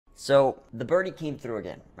So the birdie came through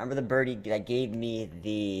again. Remember the birdie that gave me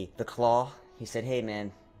the claw? He said, "Hey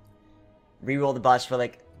man, reroll the boss for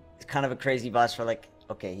like it's kind of a crazy boss for like."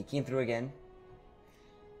 Okay, he came through again,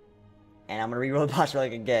 and I'm gonna reroll the boss for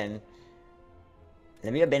like again.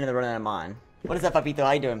 Let me abandon the run that I'm on. What is up, Papito?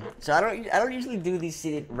 How you doing? So I don't usually do these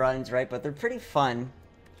seated runs, right? But they're pretty fun.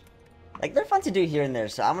 Like they're fun to do here and there.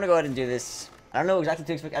 So I'm gonna go ahead and do this. I don't know exactly what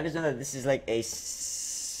to expect. I just know that this is like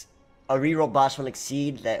a reroll boss for like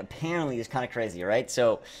seed that apparently is kind of crazy, right?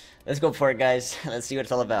 So let's go for it, guys. Let's see what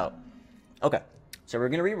it's all about. Okay, so we're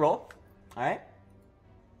gonna reroll. All right.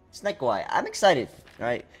 Snecko Eye. I'm excited. All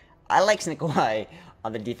right. I like Snecko Eye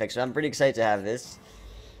on the defect, so I'm pretty excited to have this.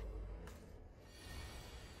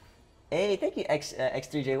 Hey, thank you,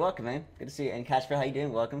 X3J. Welcome, man. Good to see you. And Casper, how you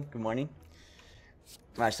doing? Welcome. Good morning.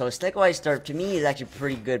 Alright, so Snecko Eye start to me is actually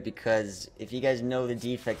pretty good because if you guys know the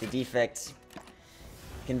defect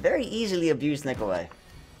can very easily abuse Snecko Eye.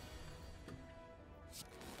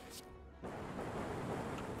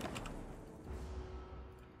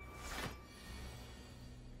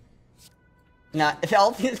 Now, if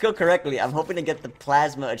all things go correctly, I'm hoping to get the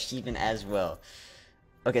Plasma achievement as well.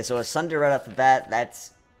 Okay, so a Sunder right off the bat,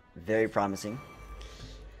 that's very promising.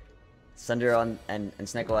 Sunder on and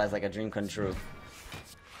Snecko Eye is like a dream come true.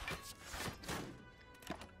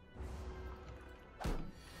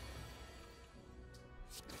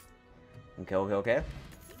 Okay.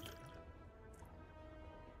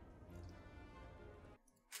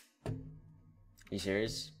 You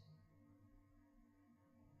serious?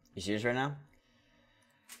 You serious right now?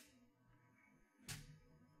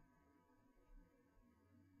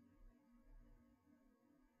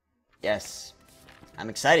 Yes. I'm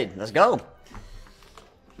excited. Let's go.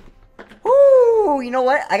 Woo! You know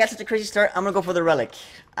what? I got such a crazy start. I'm gonna go for the relic.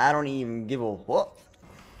 I don't even give a whoop.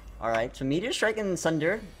 Alright, so Meteor Strike and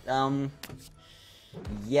Sunder.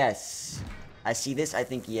 Yes. I see this, I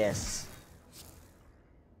think yes.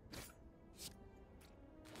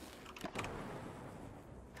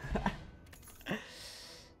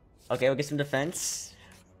 Okay, we'll get some defense.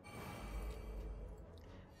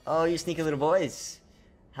 Oh, you sneaky little boys.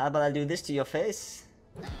 How about I do this to your face?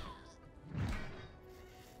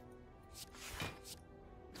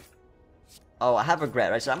 Oh, I have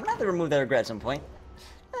regret, right? So I'm gonna have to remove that regret at some point.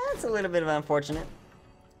 That's a little bit of unfortunate.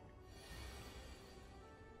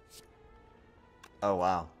 Oh,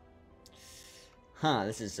 wow. Huh,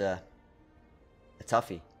 this is a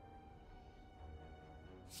toughie.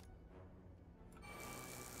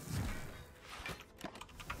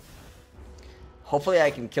 Hopefully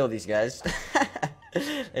I can kill these guys.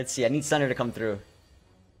 Let's see, I need Sunder to come through.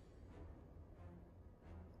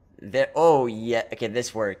 There. Oh, yeah. Okay,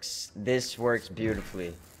 this works. This works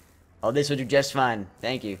beautifully. Oh, this will do just fine.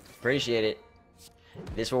 Thank you. Appreciate it.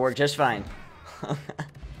 This will work just fine.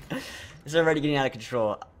 This is already getting out of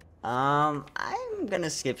control. I'm gonna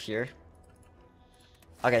skip here.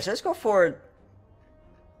 Okay, so let's go for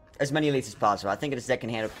as many elites as possible. I think this deck can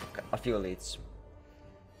handle a few elites.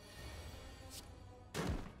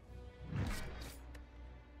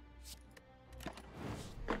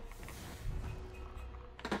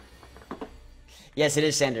 Yes, it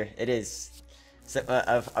is Sander. It is. So,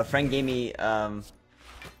 a friend gave me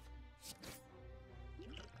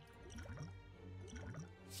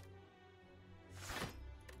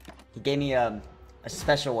he gave me a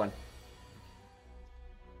special one.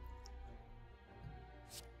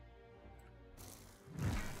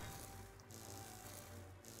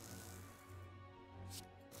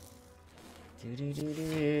 Do do do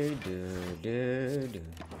do do do do do.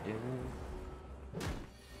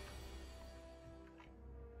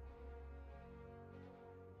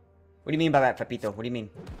 What do you mean by that, Pepito? What do you mean?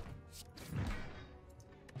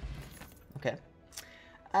 Okay.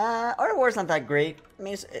 Art of War is not that great. I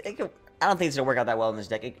mean, I don't think it's gonna work out that well in this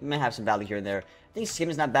deck. It may have some value here and there. I think Skim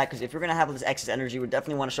is not bad because if you're gonna have all this excess energy, we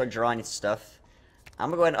definitely want to start drawing stuff. I'm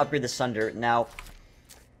gonna go ahead and upgrade the Sunder now.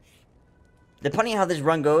 Depending on how this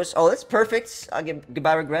run goes, oh, that's perfect. I'll give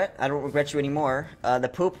goodbye regret. I don't regret you anymore. The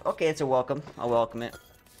poop, okay, it's a welcome. I'll welcome it.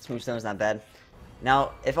 Smooth Stone's not bad.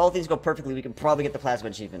 Now, if all things go perfectly, we can probably get the Plasma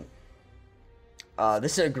achievement.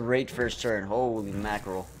 This is a great first turn. Holy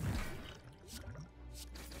mackerel.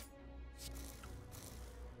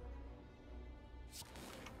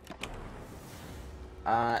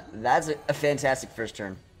 That's a fantastic first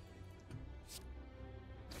turn.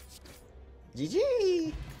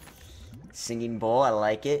 GG! Singing Bowl, I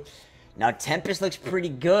like it. Now, Tempest looks pretty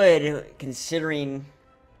good, considering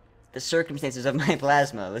the circumstances of my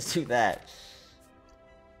Plasma. Let's do that.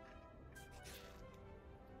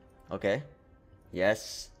 Okay.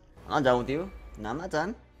 Yes. I'm done with you. No, I'm not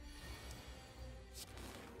done.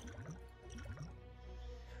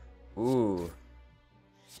 Ooh.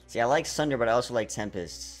 See, I like Sunder, but I also like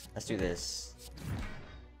Tempest. Let's do this.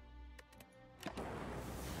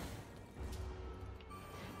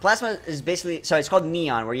 Plasma is basically... Sorry, it's called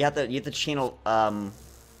Neon, where you have to channel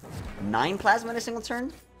 9 plasma in a single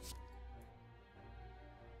turn?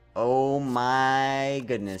 Oh my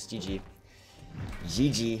goodness. GG.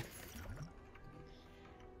 GG.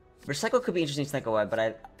 Recycle could be interesting Snecko Web,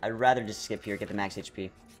 but I'd rather just skip here, get the max HP.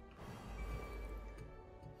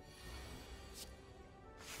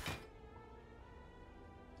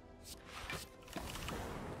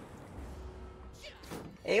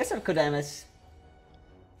 Hey, what's up, Kodamas?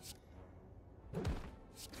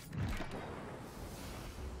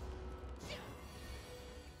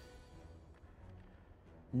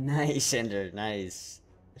 Nice, Ender. Nice.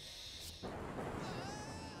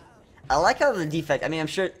 I like how the defect... I mean, I'm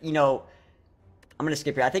sure, you know... I'm gonna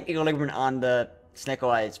skip here. I think Equilibrium on the Snecko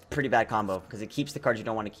Eye is pretty bad combo, because it keeps the cards you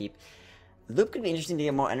don't want to keep. Loop could be interesting to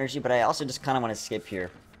get more energy, but I also just kind of want to skip here.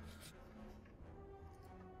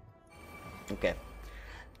 Okay.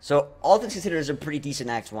 So, all things considered is a pretty decent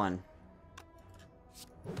Act 1.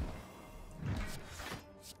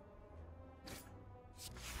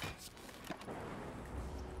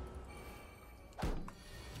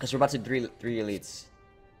 Because we're about to do three elites.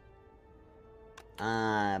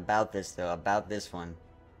 About this though. About this one.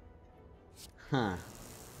 Huh.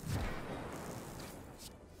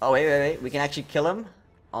 Oh, wait. We can actually kill him?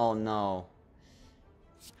 Oh, no.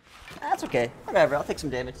 That's okay. Whatever. I'll take some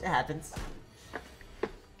damage. It happens.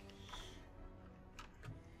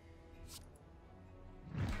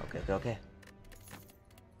 Okay.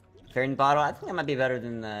 Fairing Bottle. I think that might be better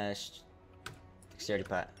than the Dexterity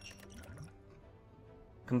Pot.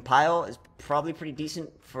 Compile is probably pretty decent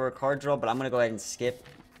for a card draw, but I'm going to go ahead and skip.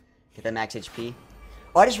 Get that max HP.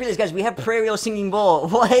 Oh, I just realized, guys, we have Prairial Singing Bowl.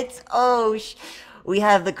 What? Oh, we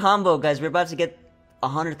have the combo, guys. We're about to get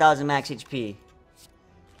 100,000 max HP.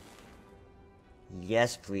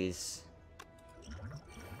 Yes, please.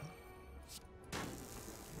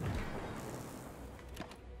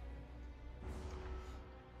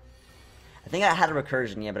 I think I had a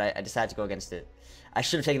recursion, yeah, but I decided to go against it. I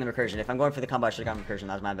should have taken the recursion. If I'm going for the combo, I should have gotten recursion.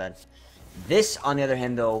 That was my bad. This, on the other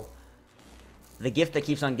hand, though, the gift that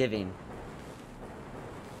keeps on giving.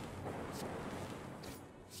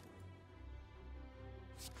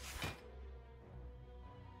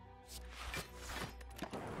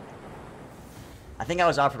 I think I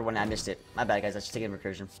was offered one and I missed it. My bad, guys. I should take the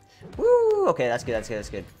recursion. Woo! Okay, that's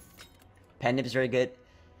good. Pen Nip is very good.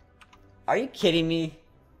 Are you kidding me?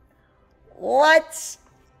 What?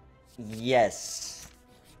 Yes.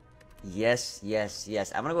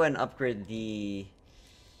 I'm gonna go ahead and upgrade the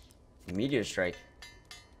Meteor Strike.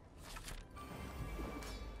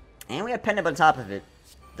 And we have Pen Nip on top of it.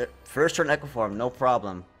 The first turn Echo Form, no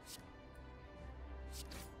problem.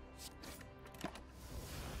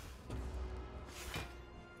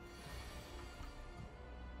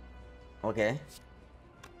 Okay.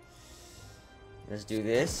 Let's do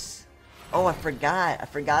this. Oh, I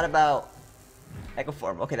forgot about Echo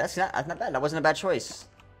Form. Okay, that's not bad. That wasn't a bad choice.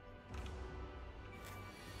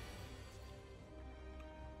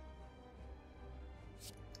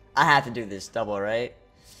 I have to do this double, right?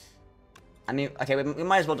 I mean, okay, we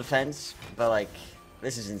might as well defend, but like,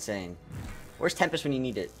 this is insane. Where's Tempest when you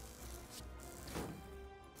need it?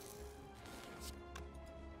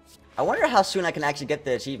 I wonder how soon I can actually get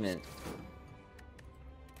the achievement.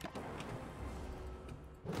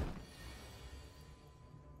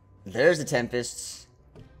 There's the Tempests.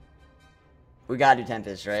 We gotta do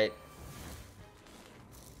Tempest, right?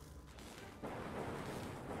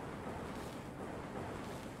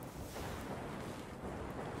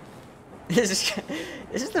 This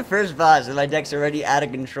is the first boss and my deck's already out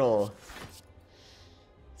of control.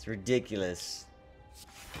 It's ridiculous.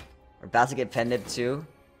 We're about to get Pen Nip too.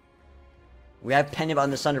 We have Pen Nip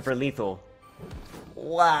on the Sunder for lethal.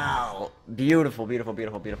 Wow. Beautiful.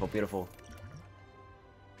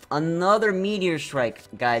 Another Meteor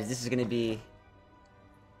Strike. Guys, this is going to be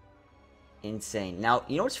insane. Now,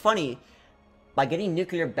 you know what's funny? By getting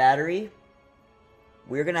Nuclear Battery,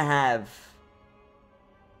 we're going to have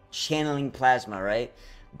Channeling Plasma, right?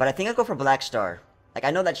 But I think I'll go for Black Star. Like,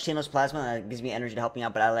 I know that channels Plasma and that gives me energy to help me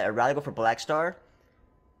out, but I'd rather go for Black Star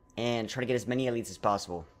and try to get as many elites as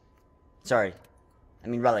possible. Sorry. I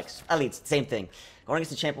mean, relics. Elites, same thing. Going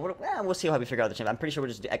against the champ, we'll see how we figure out the champ. I'm pretty sure we'll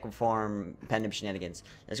just do Echo Form, Pen Nip shenanigans.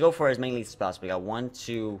 Let's go for as many elites as possible. We got 1,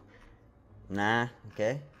 2... Nah,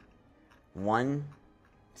 okay. 1...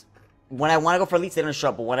 When I want to go for elites, they don't show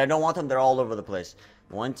up. But when I don't want them, they're all over the place.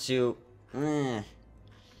 1, 2...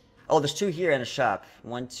 Oh, there's 2 here in a shop.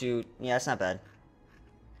 1, 2... Yeah, that's not bad.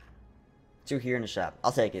 2 here in the shop.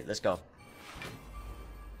 I'll take it. Let's go.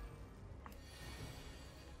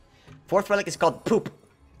 4th relic is called Poop.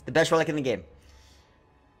 The best relic in the game.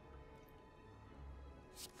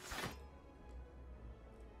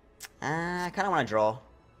 I kind of want to draw.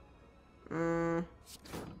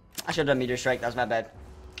 I should have done Meteor Strike. That was my bad.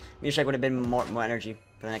 Meteor Strike would have been more energy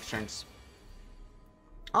for the next turns.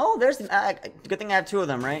 Oh, there's the... good thing I have 2 of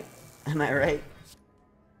them, right? Am I right?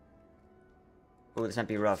 Oh, this might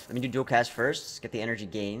be rough. Let me do dual cast first. Get the energy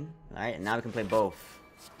gain. Alright, and now we can play both.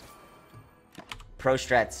 Pro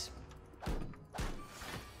strats.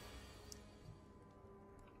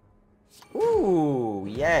 Ooh,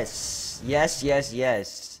 yes. Yes, yes,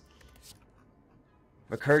 yes.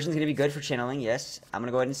 Recursion's gonna be good for channeling, yes. I'm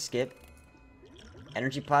gonna go ahead and skip.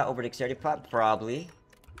 Energy pot over dexterity pot, probably.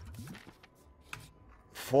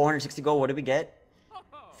 460 gold, what did we get?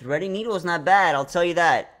 Threading needle is not bad, I'll tell you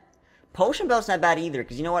that. Potion belt's not bad either,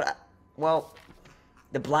 because you know what? Well,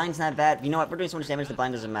 the blind's not bad. You know what? We're doing so much damage, the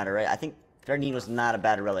blind doesn't matter, right? I think threading needle's not a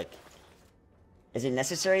bad relic. Is it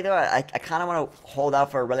necessary though? I kind of want to hold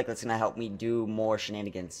out for a relic that's gonna help me do more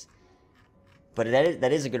shenanigans. But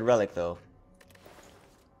that is a good relic though.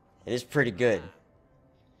 It is pretty good.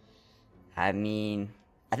 I mean,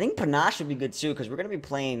 I think Panache would be good too, because we're going to be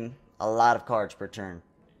playing a lot of cards per turn.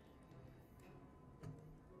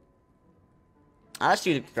 Let's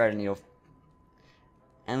do the Threaded Needle.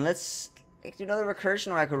 And let's do another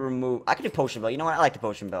Recursion, or I could remove... I could do Potion Belt. You know what? I like the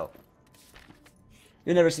Potion Belt.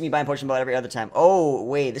 You'll never see me buying Potion Belt every other time. Oh,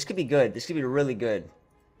 wait. This could be good. This could be really good.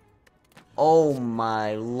 Oh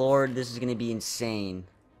my lord. This is going to be insane.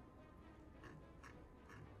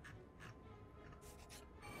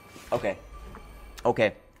 Okay.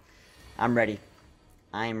 Okay. I'm ready.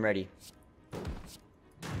 I am ready.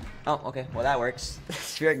 Oh, okay. Well, that works.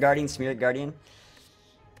 Spirit Guardian, Spirit Guardian.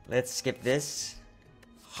 Let's skip this.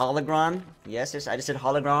 Hologram. Yes, yes. I just said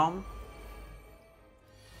hologram.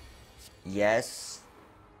 Yes.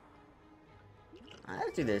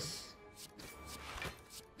 Let's do this.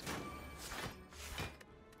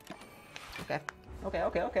 Okay. Okay,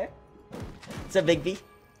 okay, okay. It's a big B.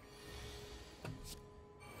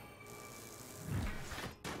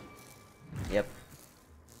 Yep.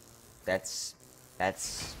 That's...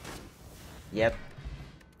 Yep.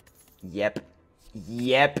 Yep.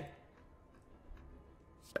 Yep.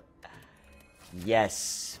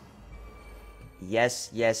 Yes. Yes,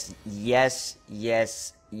 yes, yes,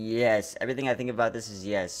 yes, yes. Everything I think about this is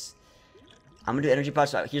yes. I'm gonna do energy pot,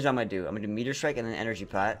 so here's what I'm gonna do. I'm gonna do Meteor Strike and then energy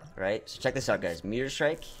pot, right? So check this out, guys. Meteor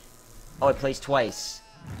Strike. Oh, it plays twice.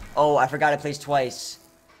 Oh, I forgot it plays twice.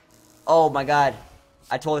 Oh my god.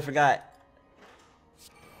 I totally forgot.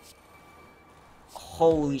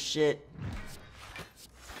 Holy shit.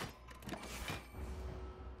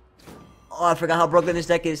 Oh, I forgot how broken this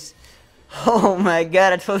deck is. Oh my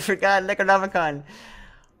god, I totally forgot. Necronomicon.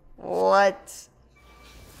 What?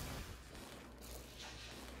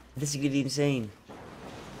 This is gonna be insane.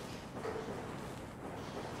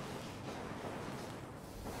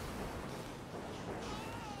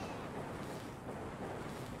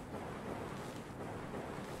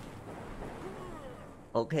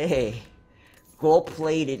 Okay.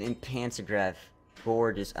 Gold-plated and Pantograph.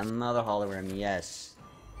 Gorgeous. Another hologram, yes.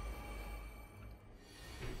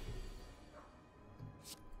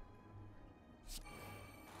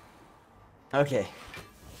 Okay.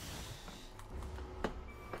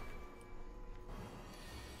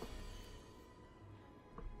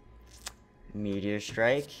 Meteor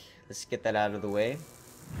Strike. Let's get that out of the way.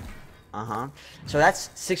 So that's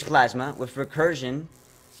 6 plasma. With Recursion,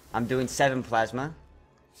 I'm doing 7 plasma.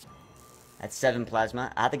 That's 7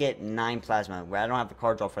 plasma. I have to get 9 plasma. I don't have the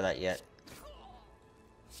card draw for that yet.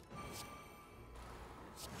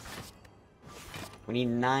 We need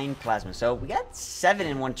 9 plasma. So we got 7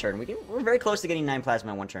 in 1 turn. We're very close to getting 9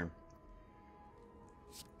 plasma in 1 turn.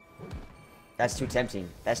 That's too tempting.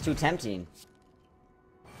 That's too tempting.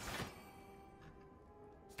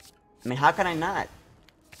 I mean, how can I not?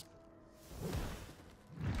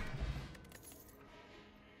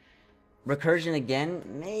 Recursion again?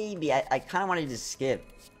 Maybe. I kind of wanted to skip.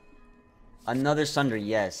 Another Sunder,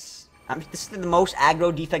 yes. This is the most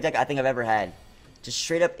aggro defect deck I think I've ever had. Just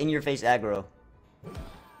straight up in-your-face aggro.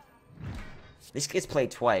 This gets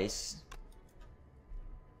played twice.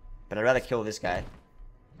 But I'd rather kill this guy.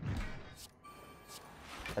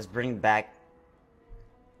 Let's bring back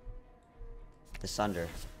the Sunder.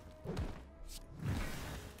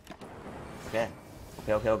 Okay.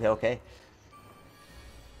 Okay.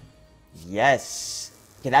 Yes.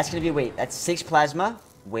 Okay, that's gonna be, wait, that's 6 plasma.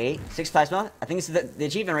 Wait, 6 plasma? I think this is the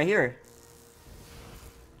achievement right here.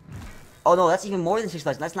 Oh no, that's even more than 6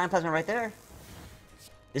 plasma. That's 9 plasma right there.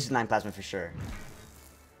 This is 9 plasma for sure.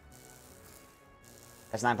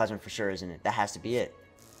 That's 9 plasma for sure, isn't it? That has to be it.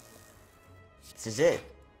 This is it.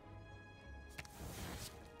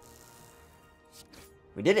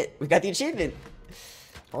 We did it. We got the achievement.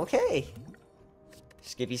 Okay.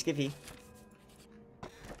 Skippy, Skippy.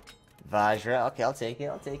 Vajra. Okay, I'll take it.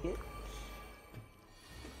 I'll take it.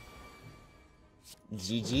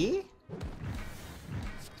 GG.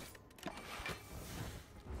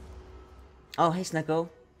 Oh, hey, Snecko.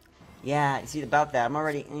 Yeah, see about that. I'm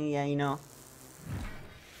already. Yeah, you know.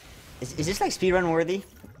 Is this like speedrun worthy?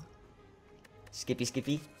 Skippy,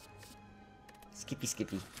 Skippy. Skippy,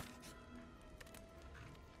 Skippy.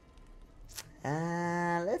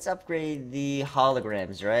 Let's upgrade the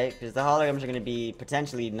holograms, right? Because the holograms are going to be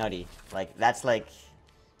potentially nutty. Like, that's like...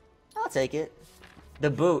 I'll take it. The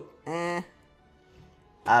boot. I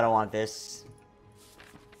don't want this.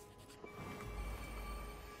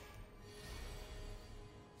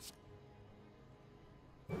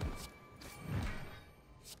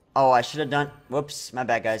 Oh, I should have done... Whoops, my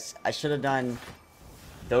bad, guys. I should have done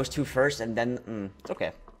those two first, and then... it's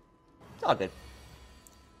okay. It's all good.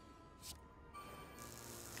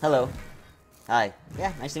 Hello. Hi.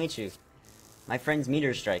 Yeah, nice to meet you. My friend's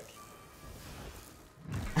meteor strike.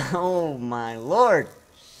 Oh, my lord.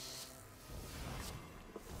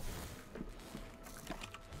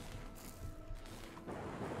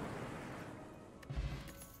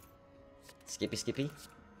 Skippy, Skippy.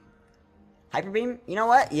 Hyper Beam? You know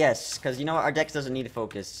what? Yes, because you know what? Our dex doesn't need to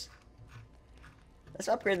focus. Let's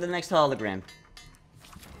upgrade to the next hologram.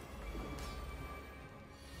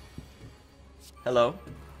 Hello.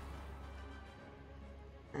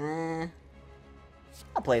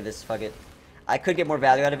 I'll play this. Fuck it. I could get more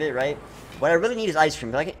value out of it, right? What I really need is ice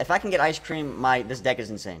cream. If I can get ice cream, this deck is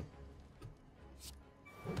insane.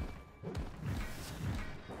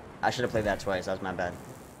 I should have played that twice. That was my bad.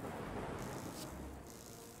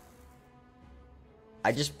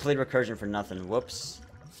 I just played recursion for nothing. Whoops.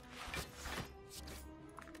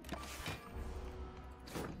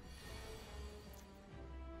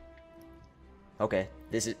 Okay,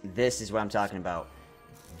 this is what I'm talking about.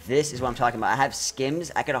 This is what I'm talking about. I have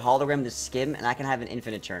skims. I can hologram the skim, and I can have an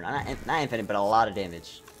infinite turn. Not infinite, but a lot of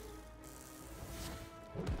damage.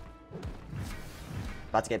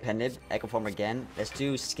 About to get pended. Echo form again. Let's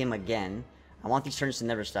do skim again. I want these turns to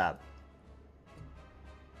never stop.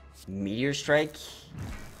 Meteor strike.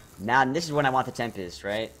 Now, this is when I want the Tempest,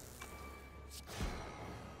 right?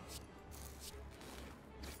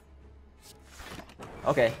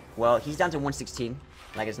 Okay, well, he's down to 116.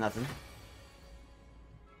 Like it's nothing.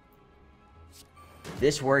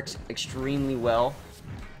 This works extremely well.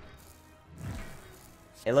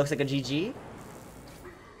 It looks like a GG.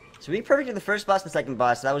 So we perfected the first boss and the second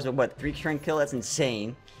boss. So that was a, what, 3 turn kill? That's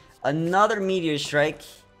insane. Another meteor strike.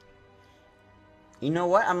 You know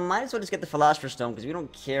what? I might as well just get the Philosopher's Stone because we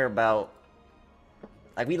don't care about...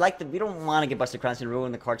 Like, we don't want to get Buster Crunch and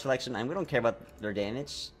ruin the card selection, and we don't care about their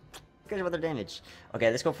damage. Who cares about their damage?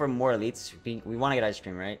 Okay, let's go for more elites. We want to get ice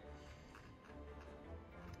cream, right?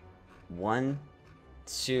 1,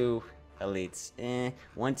 2 elites.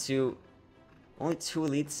 1, 2... Only 2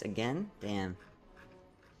 elites again? Damn.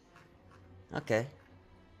 Okay.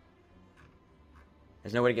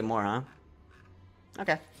 There's no way to get more, huh?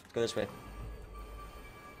 Okay, let's go this way.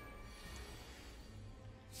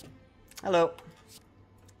 Hello.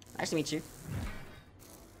 Nice to meet you.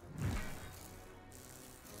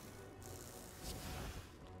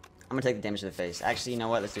 I'm gonna take the damage to the face. Actually, you know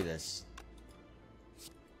what? Let's do this.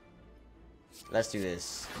 Let's do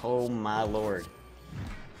this. Oh my lord.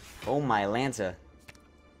 Oh my Lanta.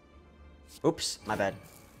 Oops, my bad.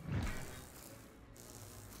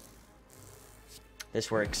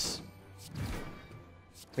 This works.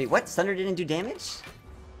 Wait, what? Thunder didn't do damage?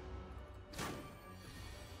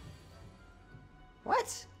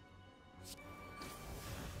 What?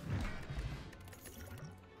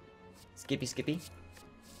 Skippy, Skippy.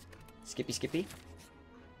 Skippy, Skippy.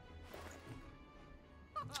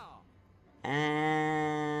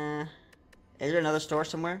 Is there another store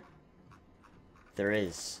somewhere? There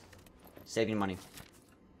is. Saving money.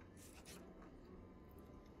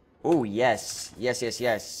 Oh, yes. Yes, yes,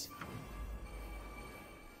 yes.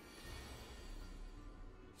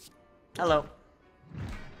 Hello.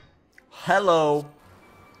 Hello.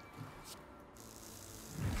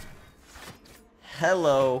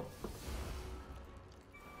 Hello.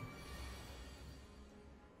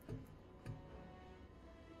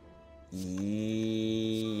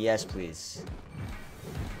 Yes, please.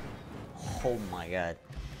 Oh my god.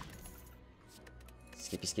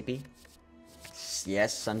 Skippy, Skippy.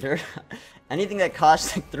 Yes, Sunder. Anything that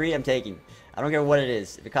costs like 3, I'm taking. I don't care what it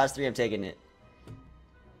is. If it costs 3, I'm taking it.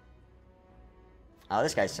 Oh,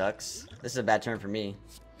 this guy sucks. This is a bad turn for me.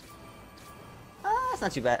 It's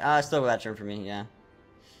not too bad. It's still a bad turn for me, yeah.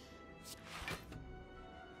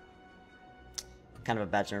 Kind of a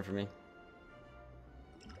bad turn for me.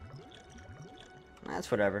 That's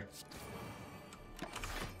whatever.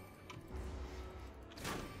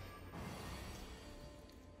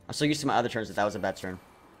 I'm so used to my other turns that was a bad turn.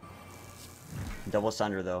 Double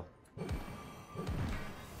sunder, though.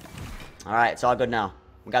 Alright, it's all good now.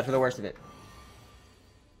 We got through the worst of it.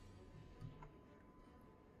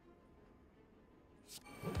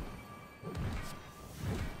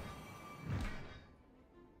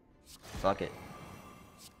 Fuck it.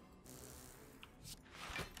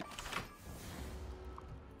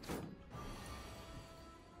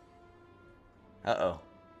 Uh-oh.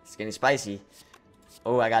 It's getting spicy.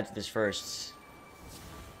 Oh, I got to this first.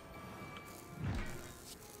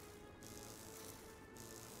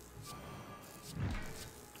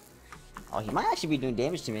 Oh, he might actually be doing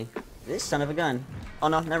damage to me. This son of a gun. Oh,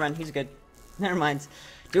 no, never mind. He's good. Never mind.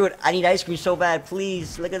 Dude, I need ice cream so bad.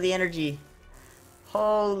 Please, look at the energy.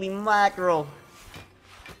 Holy mackerel.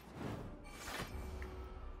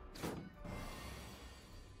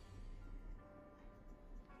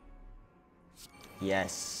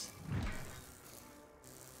 Yes.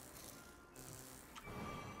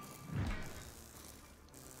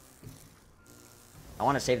 I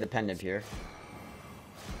want to save the pendant here.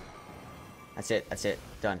 That's it. That's it.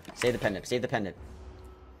 Done. Save the pendant. Save the pendant.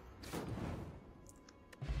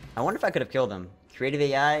 I wonder if I could have killed him. Creative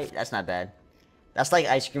AI? That's not bad. That's like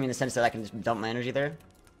ice cream in the sense that I can just dump my energy there.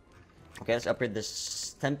 Okay, let's upgrade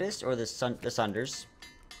this Tempest or the Sunders.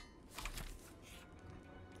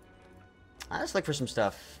 Let's look for some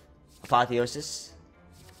stuff. Apotheosis.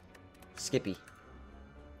 Skippy.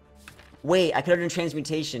 Wait, I could have done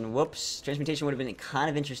Transmutation. Whoops. Transmutation would have been kind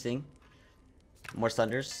of interesting. More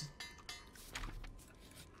Thunders.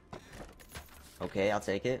 Okay, I'll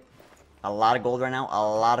take it. A lot of gold right now. A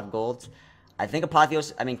lot of gold. I think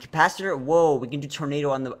Capacitor. Whoa, we can do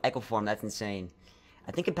Tornado on the Echo Form. That's insane.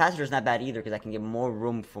 I think Capacitor is not bad either because I can get more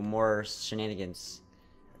room for more shenanigans.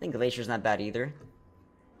 I think Glacier's not bad either.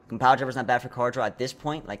 Compound Driver's not bad for card draw at this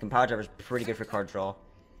point. Like, Compound Driver's pretty good for card draw.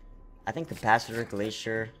 I think Capacitor,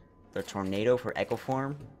 Glacier, the Tornado for Echo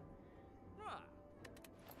Form.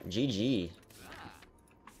 GG.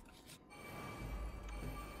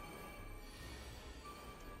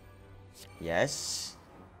 Yes.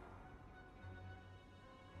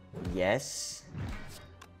 Yes.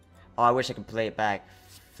 Oh, I wish I could play it back.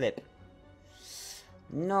 Flip.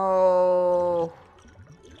 No.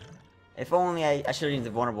 If only I should have used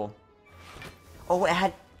the vulnerable. Oh, wait,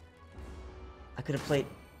 I could have played.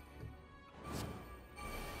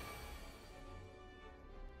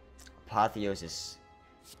 Apotheosis.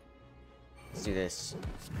 Let's do this.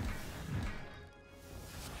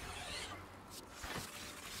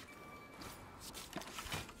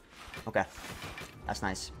 Okay. That's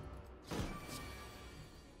nice.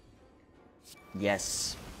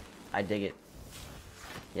 Yes. I dig it.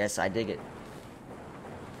 Yes, I dig it.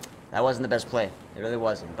 That wasn't the best play. It really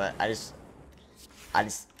wasn't, but I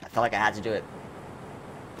felt like I had to do it.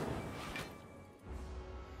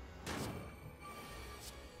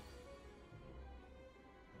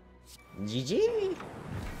 GG.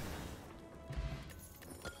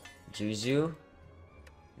 Juzu.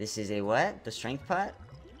 This is a what? The strength pot?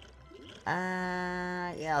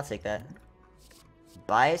 Yeah, I'll take that.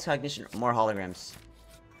 Bias, cognition, more holograms.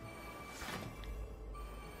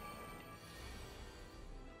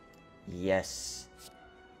 Yes.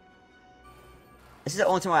 This is the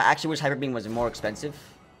only time I actually wish Hyper Beam was more expensive.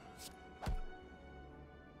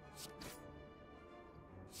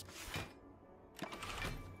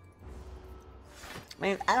 I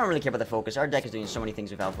mean, I don't really care about the focus. Our deck is doing so many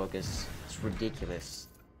things without focus. It's ridiculous.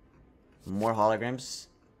 More holograms.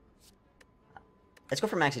 Let's go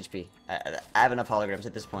for max HP. I have enough holograms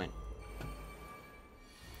at this point.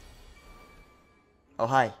 Oh,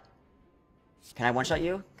 hi. Can I one-shot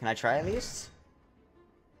you? Can I try at least?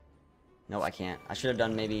 No, I can't. I should have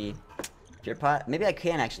done maybe Pure Pot. Maybe I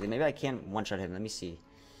can, actually. Maybe I can one-shot him. Let me see.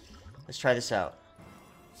 Let's try this out.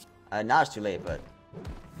 Now it's too late, but...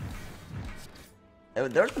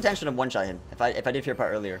 There was potential to one-shot him if I did Pure Pot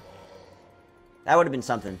earlier. That would have been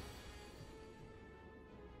something.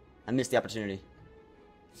 I missed the opportunity.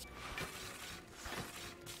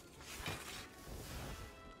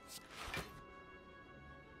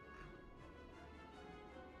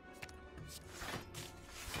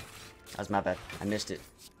 That was my bad. I missed it.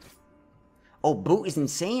 Oh, boot is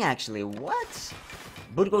insane, actually. What?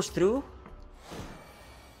 Boot goes through?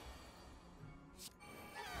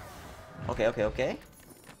 Okay, okay, okay.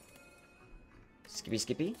 Skippy,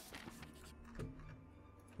 skippy.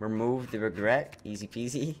 Remove the regret. Easy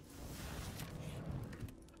peasy.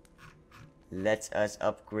 Let us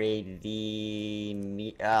upgrade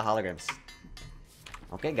the holograms.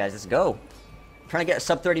 Okay, guys, let's go. I'm trying to get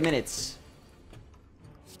sub 30 minutes.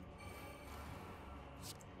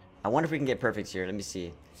 I wonder if we can get perfects here. Let me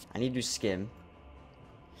see. I need to do skim.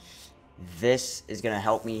 This is going to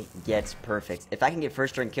help me get perfect. If I can get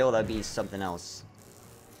first turn kill, that'd be something else.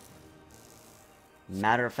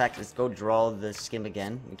 Matter of fact, let's go draw the skim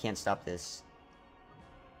again. We can't stop this.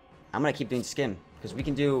 I'm going to keep doing skim. Because we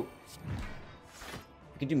can do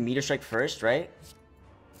meter strike first, right?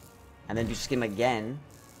 And then do skim again.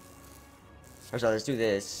 First of all, let's do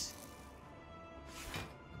this.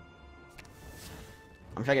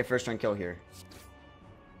 I'm trying to get first turn kill here.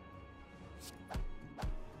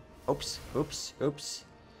 Oops, oops, oops.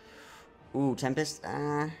 Ooh, Tempest.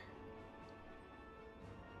 There's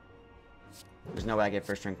no way I get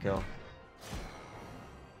first turn kill.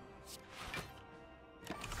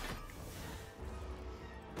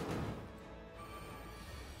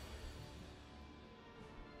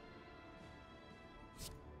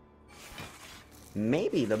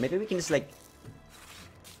 Maybe, though. Maybe we can just, like...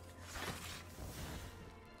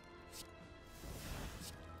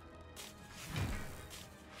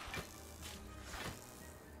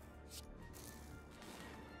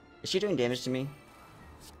 Is she doing damage to me?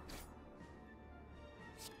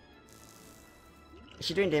 Is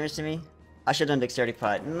she doing damage to me? I should have done Dexterity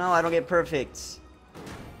Pot. No, I don't get perfect.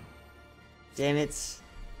 Damn it.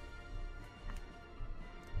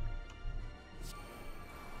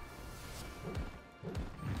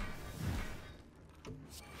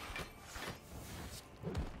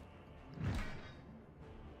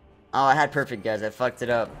 Oh, I had perfect, guys. I fucked it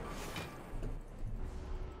up.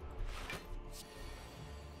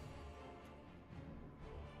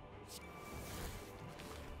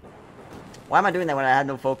 Why am I doing that when I had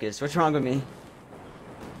no focus? What's wrong with me?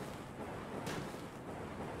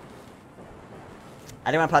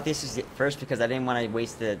 I didn't want to pop these first because I didn't want to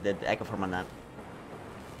waste the Echo Form on that.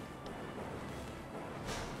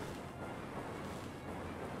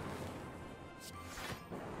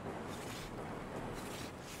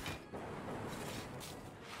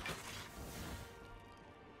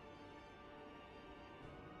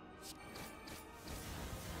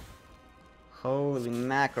 Holy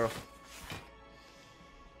mackerel.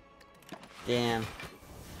 Damn.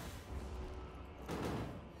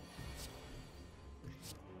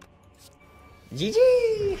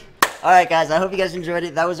 GG! Alright guys, I hope you guys enjoyed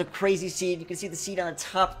it. That was a crazy seed. You can see the seed on the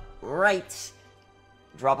top right.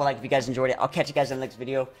 Drop a like if you guys enjoyed it. I'll catch you guys in the next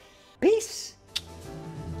video. Peace!